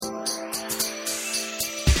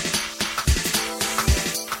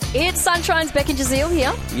It's Sunshine's Becky Jazeel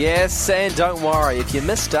here. Yes, and don't worry, if you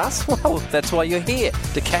missed us, well, that's why you're here,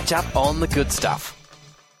 to catch up on the good stuff.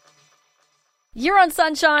 You're on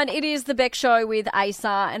Sunshine. It is the Beck Show with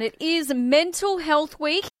Asa, and it is Mental Health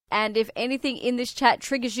Week. And if anything in this chat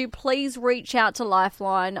triggers you, please reach out to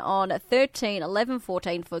Lifeline on 13 11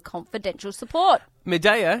 14 for confidential support.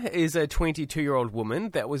 Midaiah is a 22-year-old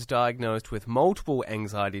woman that was diagnosed with multiple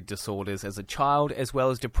anxiety disorders as a child, as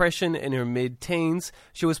well as depression in her mid-teens.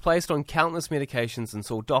 She was placed on countless medications and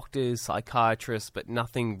saw doctors, psychiatrists, but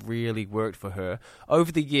nothing really worked for her.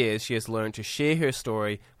 Over the years, she has learned to share her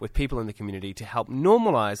story with people in the community to help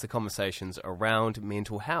normalise the conversations around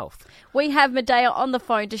mental health. We have Midaiah on the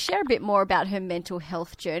phone to share a bit more about her mental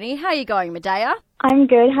health journey. How are you going, Midaiah? I'm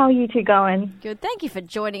good. How are you two going? Good. Thank you for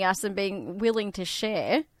joining us and being willing to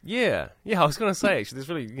share. Yeah, I was going to say, actually, this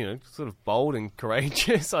really, sort of bold and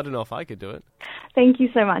courageous. I don't know if I could do it. Thank you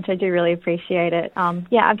so much. I do really appreciate it.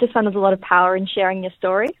 I've just found there's a lot of power in sharing your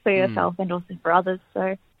story for yourself and also for others.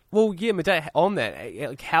 So, well, yeah, Midaiah, on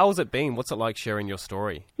that, how's it been? What's it like sharing your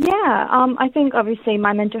story? Yeah, I think obviously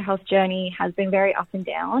my mental health journey has been very up and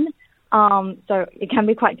down. So it can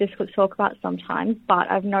be quite difficult to talk about sometimes,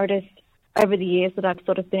 but I've noticed over the years that I've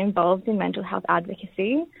sort of been involved in mental health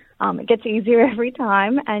advocacy. It gets easier every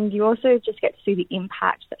time, and you also just get to see the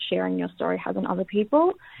impact that sharing your story has on other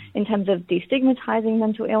people in terms of destigmatizing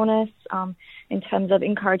mental illness, in terms of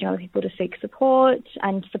encouraging other people to seek support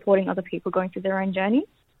and supporting other people going through their own journeys.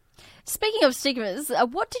 Speaking of stigmas,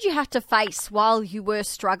 what did you have to face while you were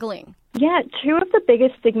struggling? Yeah, two of the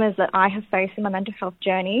biggest stigmas that I have faced in my mental health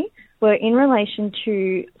journey were in relation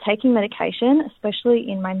to taking medication, especially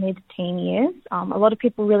in my mid-teen years. A lot of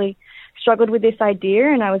people really struggled with this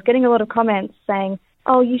idea, and I was getting a lot of comments saying,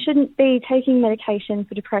 oh, you shouldn't be taking medication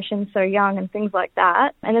for depression so young and things like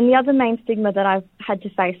that. And then the other main stigma that I've had to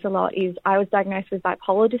face a lot is I was diagnosed with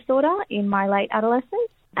bipolar disorder in my late adolescence.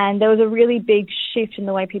 And there was a really big shift in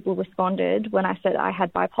the way people responded when I said I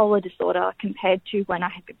had bipolar disorder compared to when I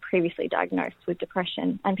had been previously diagnosed with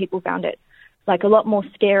depression. And people found it like a lot more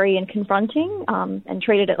scary and confronting, and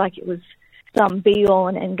treated it like it was some be-all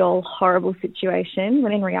and end-all horrible situation,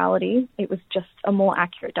 when in reality it was just a more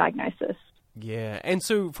accurate diagnosis. Yeah, and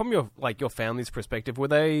so from your family's perspective, were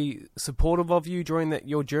they supportive of you during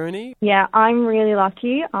your journey? Yeah, I'm really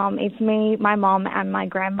lucky. It's me, my mom, and my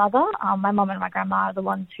grandmother. My mom and my grandma are the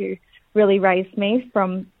ones who really raised me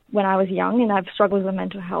from when I was young, and I've struggled with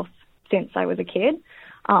mental health since I was a kid.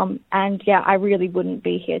 I really wouldn't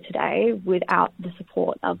be here today without the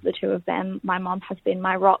support of the two of them. My mom has been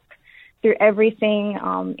my rock through everything.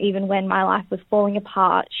 Even when my life was falling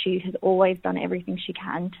apart, she has always done everything she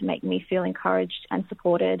can to make me feel encouraged and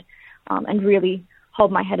supported, and really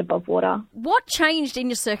hold my head above water. What changed in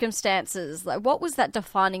your circumstances? What was that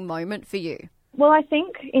defining moment for you? Well, I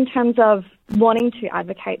think in terms of wanting to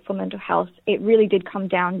advocate for mental health, it really did come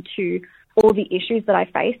down to all the issues that I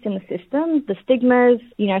faced in the system, the stigmas,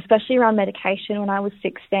 especially around medication. When I was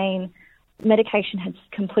 16, medication had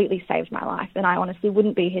completely saved my life, and I honestly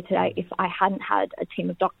wouldn't be here today if I hadn't had a team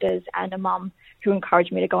of doctors and a mum who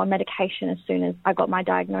encouraged me to go on medication as soon as I got my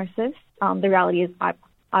diagnosis. The reality is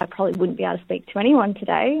I probably wouldn't be able to speak to anyone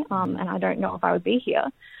today, and I don't know if I would be here.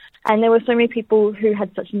 And there were so many people who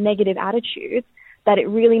had such negative attitudes that it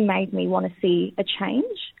really made me want to see a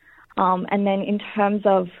change. And then in terms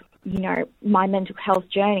of my mental health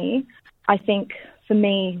journey, I think for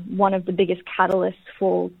me, one of the biggest catalysts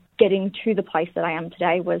for getting to the place that I am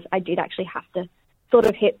today was I did actually have to sort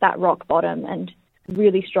of hit that rock bottom and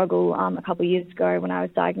really struggle. A couple of years ago when I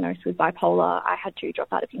was diagnosed with bipolar, I had to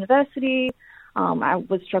drop out of university. I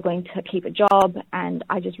was struggling to keep a job, and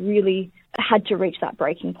I just really had to reach that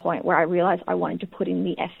breaking point where I realized I wanted to put in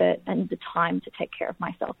the effort and the time to take care of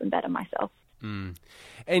myself and better myself. Mm.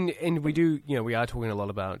 And we do, we are talking a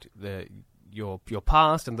lot about your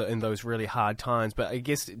past and those really hard times, but I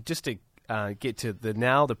guess just to get to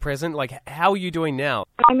the present, how are you doing now?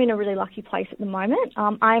 I'm in a really lucky place at the moment.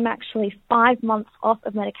 I'm actually 5 months off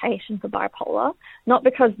of medication for bipolar, not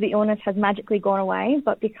because the illness has magically gone away,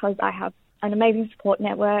 but because I have an amazing support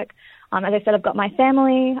network. As I said, I've got my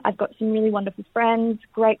family, I've got some really wonderful friends,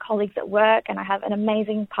 great colleagues at work, and I have an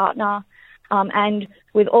amazing partner. And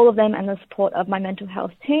with all of them and the support of my mental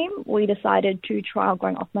health team, we decided to trial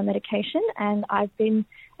going off my medication, and I've been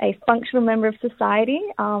a functional member of society,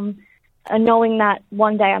 knowing that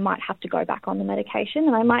one day I might have to go back on the medication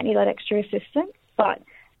and I might need that extra assistance, but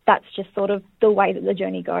that's just sort of the way that the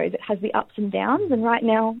journey goes. It has the ups and downs, and right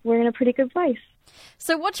now we're in a pretty good place.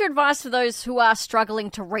 So what's your advice for those who are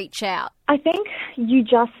struggling to reach out? I think you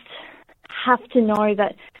just have to know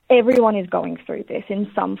that everyone is going through this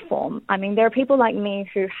in some form. I mean, there are people like me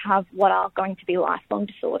who have what are going to be lifelong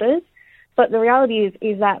disorders, but the reality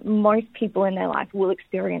is that most people in their life will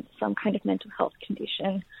experience some kind of mental health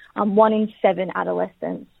condition. 1 in 7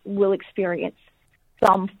 adolescents will experience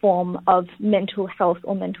some form of mental health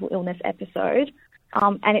or mental illness episode.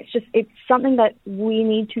 And it's something that we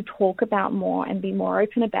need to talk about more and be more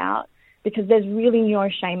open about, because there's really no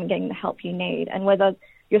shame in getting the help you need. And whether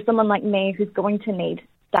you're someone like me who's going to need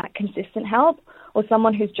that consistent help, or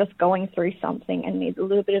someone who's just going through something and needs a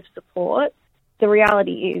little bit of support, the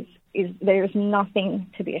reality is there is nothing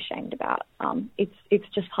to be ashamed about. It's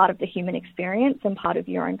just part of the human experience and part of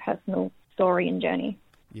your own personal story and journey.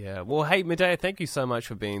 Yeah. Well, hey, Midaiah, thank you so much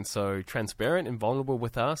for being so transparent and vulnerable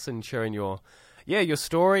with us and sharing your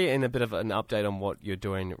story and a bit of an update on what you're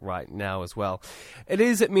doing right now as well. It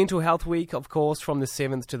is Mental Health Week, of course, from the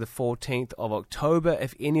 7th to the 14th of October.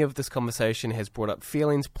 If any of this conversation has brought up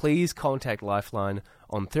feelings, please contact Lifeline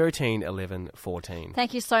on 13 11 14.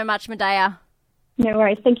 Thank you so much, Midaiah. No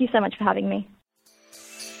worries. Thank you so much for having me.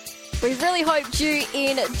 We really hoped you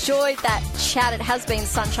enjoyed that chat. It has been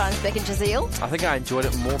Sunshine's Beck and Jazeel. I think I enjoyed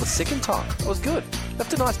it more the second time. It was good.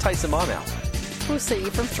 Left a nice taste in my mouth. We'll see you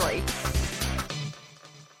from 3.